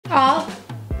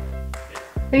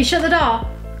Have you shut the door?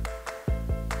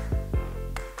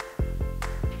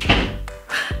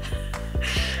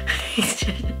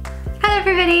 Hello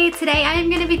everybody, today I am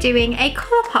going to be doing a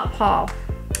ColourPop haul.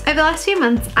 Over the last few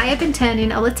months I have been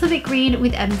turning a little bit green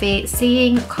with envy,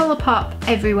 seeing ColourPop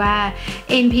everywhere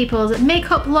in people's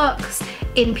makeup looks,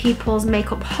 in people's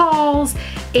makeup hauls,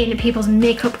 in people's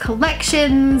makeup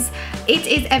collections. It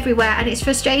is everywhere and it's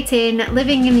frustrating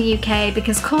living in the UK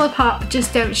because ColourPop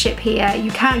just don't ship here.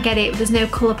 You can't get it, there's no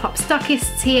ColourPop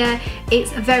stockists here.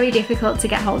 It's very difficult to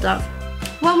get hold of.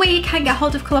 One way you can get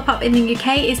hold of ColourPop in the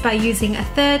UK is by using a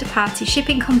third-party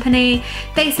shipping company.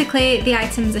 Basically, the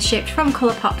items are shipped from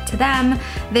ColourPop to them.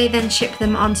 They then ship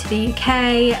them onto the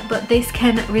UK, but this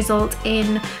can result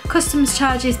in customs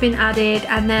charges being added,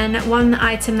 and then one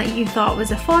item that you thought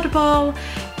was affordable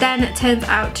then it turns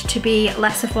out to be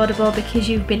less affordable because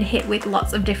you've been hit with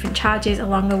lots of different charges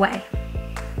along the way.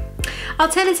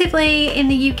 Alternatively, in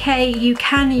the UK, you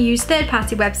can use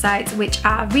third-party websites which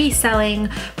are reselling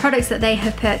products that they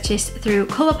have purchased through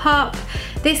ColourPop.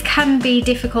 This can be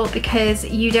difficult because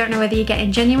you don't know whether you're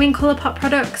getting genuine ColourPop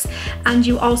products, and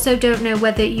you also don't know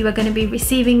whether you are going to be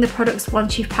receiving the products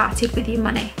once you've parted with your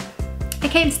money. I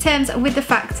came to terms with the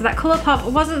fact that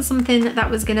ColourPop wasn't something that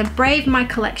was going to brave my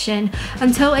collection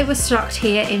until it was stocked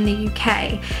here in the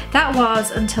UK. That was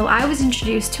until I was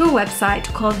introduced to a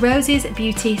website called Rose's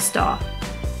Beauty Store.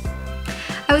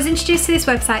 I was introduced to this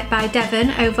website by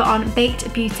Devon over on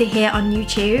Baked Beauty here on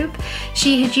YouTube.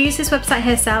 She had used this website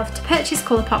herself to purchase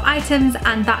ColourPop items,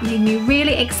 and that made me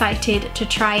really excited to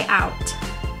try it out.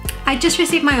 I just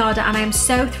received my order and I am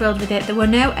so thrilled with it. There were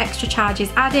no extra charges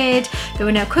added, there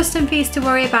were no custom fees to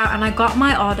worry about, and I got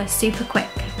my order super quick.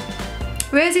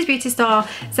 Rose's Beauty Store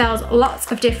sells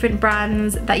lots of different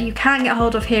brands that you can get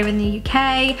hold of here in the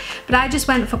UK, but I just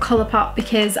went for ColourPop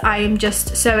because I am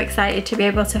just so excited to be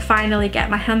able to finally get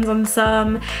my hands on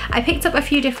some. I picked up a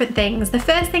few different things. The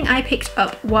first thing I picked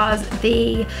up was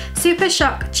the Super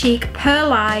Shock Cheek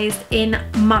Pearlized in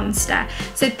Monster.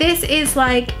 So this is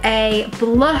like a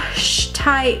blush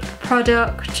type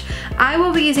product. I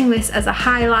will be using this as a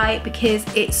highlight because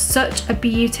it's such a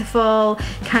beautiful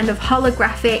kind of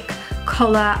holographic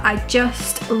colour. I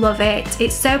just love it.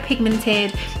 It's so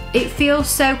pigmented, it feels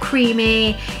so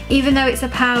creamy. Even though it's a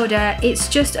powder, it's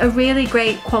just a really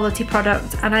great quality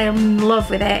product and I am in love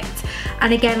with it.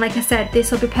 And again, like I said,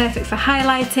 this will be perfect for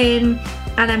highlighting,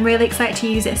 and I'm really excited to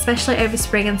use it, especially over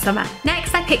spring and summer.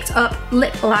 Next, I picked up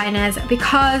lip liners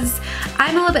because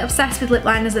I'm a little bit obsessed with lip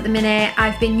liners at the minute.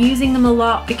 I've been using them a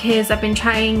lot because I've been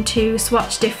trying to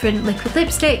swatch different liquid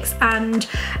lipsticks and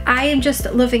I am just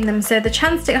loving them. So the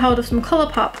chance to get hold of some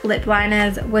ColourPop lip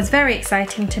liners was very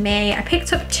exciting to me. I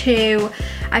picked up two.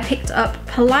 I picked up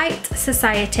Polite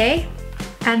Society,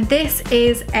 and this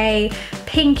is a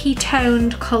pinky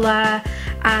toned colour,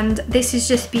 and this is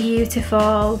just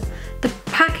beautiful. The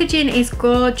packaging is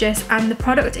gorgeous and the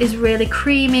product is really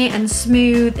creamy and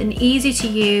smooth and easy to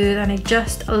use, and I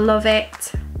just love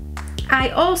it. I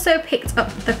also picked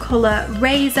up the colour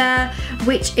Razor,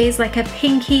 which is like a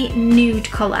pinky nude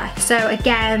colour. So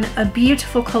again, a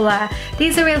beautiful colour.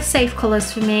 These are real safe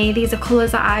colours for me. These are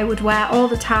colours that I would wear all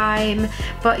the time,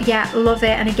 but yeah, love it.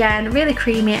 And again, really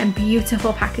creamy and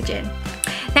beautiful packaging.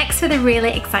 Next, for the really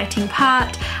exciting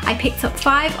part, I picked up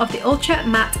 5 of the Ultra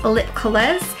Matte Lip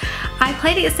colours. I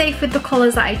played it safe with the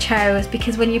colours that I chose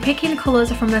because when you're picking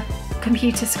colours from a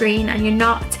computer screen and you're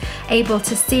not able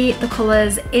to see the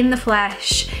colours in the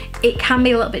flesh, it can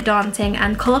be a little bit daunting,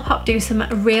 and ColourPop do some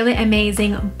really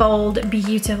amazing, bold,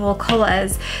 beautiful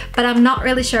colours, but I'm not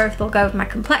really sure if they'll go with my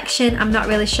complexion. I'm not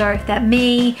really sure if they're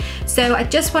me, so I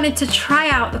just wanted to try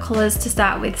out the colours to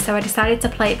start with, so I decided to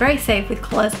play it very safe with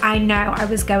colours I know I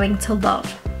was going to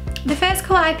love. The first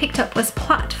colour I picked up was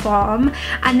Platform,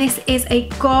 and this is a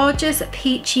gorgeous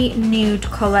peachy nude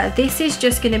colour. This is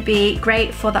just going to be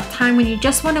great for that time when you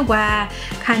just want to wear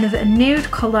kind of a nude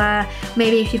colour.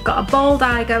 Maybe if you've got a bold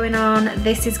eye going on,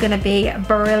 this is going to be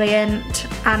brilliant,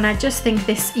 and I just think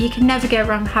this, you can never go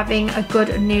wrong having a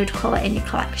good nude colour in your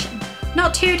collection.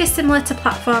 Not too dissimilar to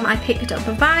Platform, I picked up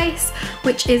a Vice,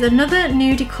 which is another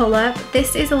nudie colour, but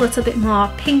this is a little bit more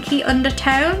pinky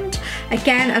undertoned.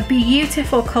 Again, a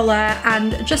beautiful colour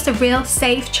and just a real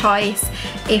safe choice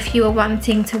if you are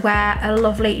wanting to wear a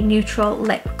lovely neutral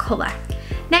lip colour.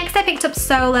 Next, I picked up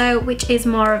Solo, which is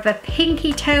more of a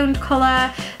pinky toned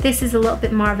colour. This is a little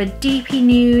bit more of a deepy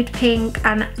nude pink,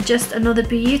 and just another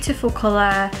beautiful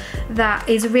colour that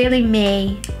is really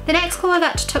me. The next colour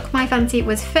that took my fancy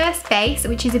was First Base,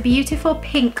 which is a beautiful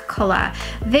pink colour.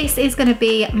 This is going to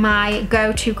be my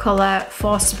go-to colour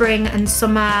for spring and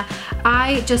summer.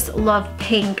 I just love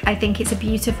pink. I think it's a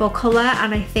beautiful colour,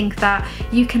 and I think that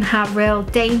you can have real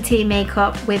dainty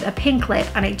makeup with a pink lip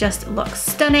and it just looks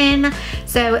stunning.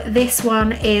 So this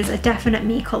one is a definite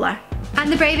me colour.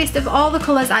 And the bravest of all the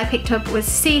colours I picked up was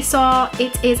Seesaw.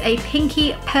 It is a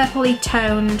pinky purpley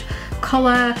toned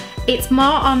colour. It's more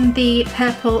on the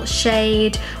purple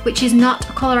shade, which is not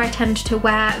a colour I tend to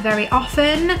wear very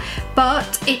often,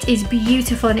 but it is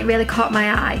beautiful and it really caught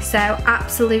my eye. So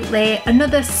absolutely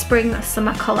another spring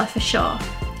summer colour for sure.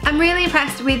 I'm really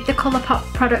impressed with the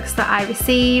ColourPop products that I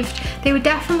received. They were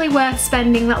definitely worth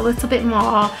spending that little bit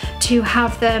more to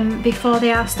have them before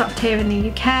they are stocked here in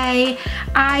the UK.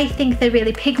 I think they're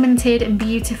really pigmented and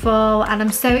beautiful, and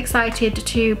I'm so excited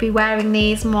to be wearing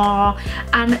these more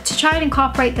and to try and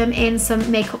incorporate them in some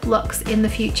makeup looks in the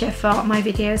future for my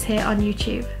videos here on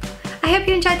YouTube. I hope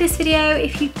you enjoyed this video.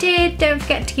 If you did, don't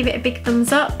forget to give it a big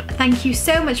thumbs up. Thank you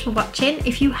so much for watching.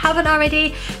 If you haven't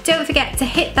already, don't forget to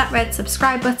hit that red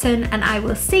subscribe button, and I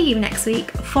will see you next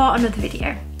week for another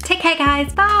video. Take care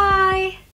guys, bye!